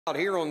Out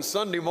here on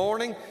Sunday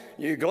morning,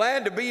 you're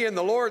glad to be in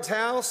the Lord's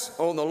house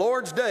on the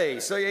Lord's day.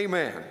 Say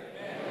amen.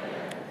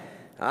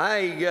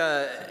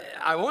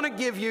 I want to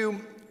give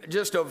you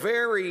just a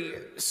very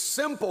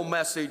simple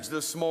message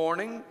this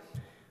morning.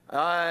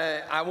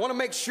 I want to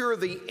make sure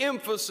the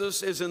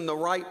emphasis is in the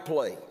right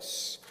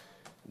place.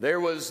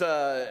 There was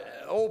an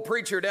old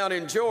preacher down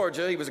in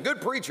Georgia. He was a good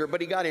preacher,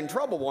 but he got in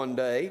trouble one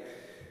day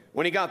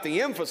when he got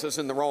the emphasis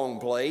in the wrong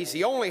place.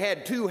 He only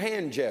had two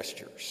hand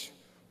gestures.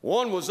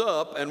 One was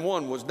up and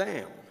one was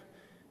down.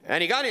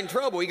 And he got in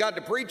trouble. He got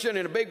to preaching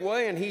in a big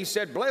way, and he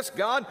said, "Bless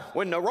God,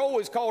 when the roll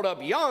is called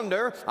up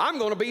yonder, I'm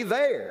going to be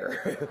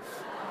there."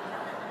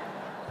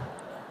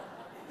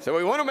 So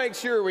we want to make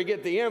sure we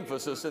get the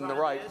emphasis in the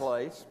right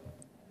place.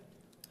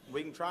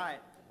 We can try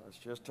it. Let's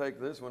just take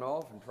this one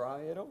off and try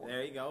it on.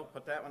 There you go.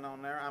 Put that one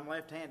on there. I'm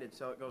left-handed,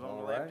 so it goes on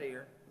the left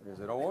ear.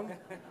 Is it on?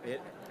 It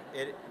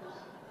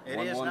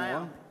One, is one,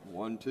 now.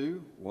 1,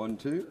 2, 1,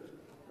 2.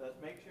 Let's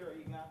make sure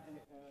you got.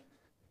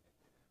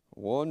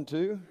 1,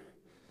 2.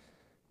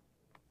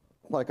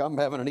 Like I'm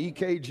having an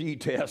EKG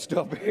test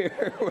up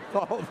here with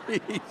all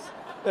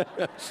these.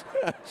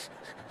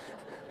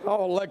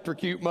 I'll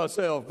electrocute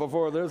myself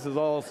before this is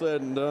all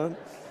said and done.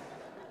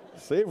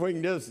 See if we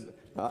can just,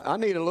 I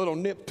need a little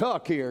nip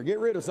tuck here. Get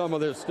rid of some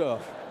of this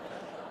stuff.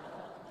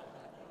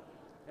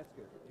 That's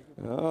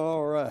good.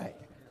 All right.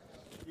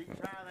 You can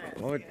try that.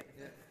 Lord.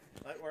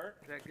 That work?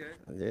 Is that good?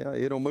 Yeah,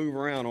 it'll move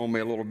around on me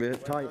a little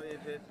bit. Tight.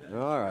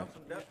 All right.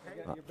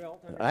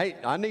 Hey,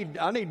 I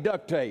need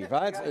duct tape.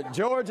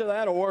 Georgia,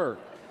 that'll work.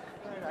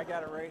 I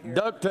got it right here.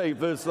 Duct tape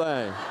this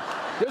thing.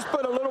 Just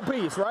put a little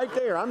piece right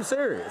there. I'm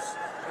serious.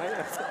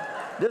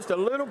 Just a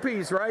little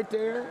piece right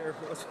there.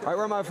 Right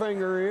where my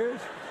finger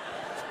is.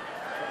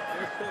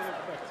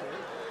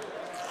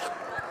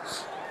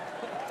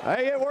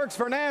 Hey, it works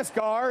for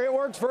NASCAR. It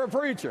works for a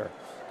preacher.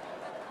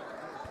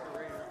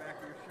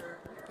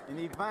 You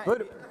need to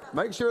find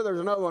Make sure there's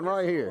another one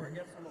right here.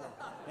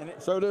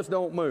 So this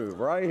don't move.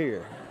 Right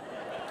here.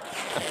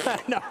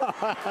 No.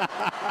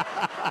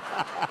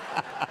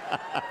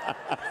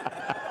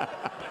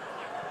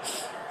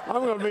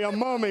 I'm going to be a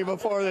mummy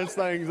before this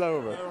thing's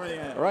over.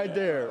 Right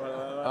there.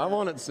 I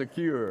want it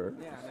secure.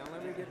 Yeah, now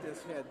let me get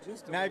this head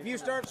just a Now, if you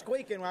start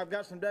squeaking, I've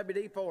got some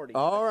WD-40.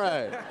 All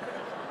right.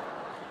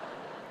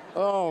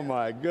 Oh,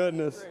 my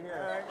goodness.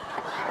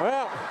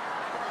 Well,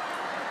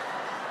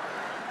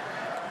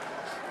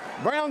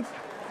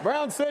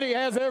 Brown City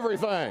has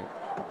everything.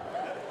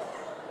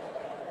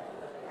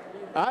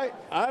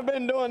 I've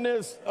been doing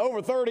this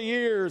over 30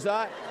 years.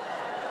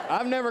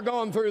 I've never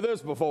gone through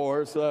this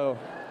before, so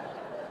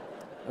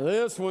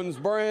this one's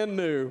brand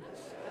new.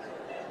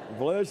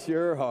 Bless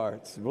your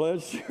hearts.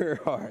 Bless your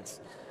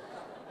hearts.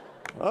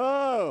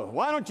 Oh,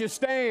 why don't you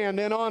stand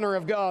in honor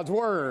of God's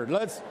word?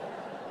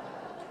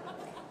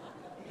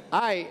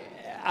 I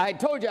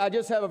told you I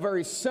just have a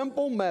very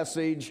simple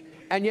message,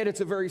 and yet it's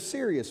a very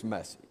serious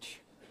message.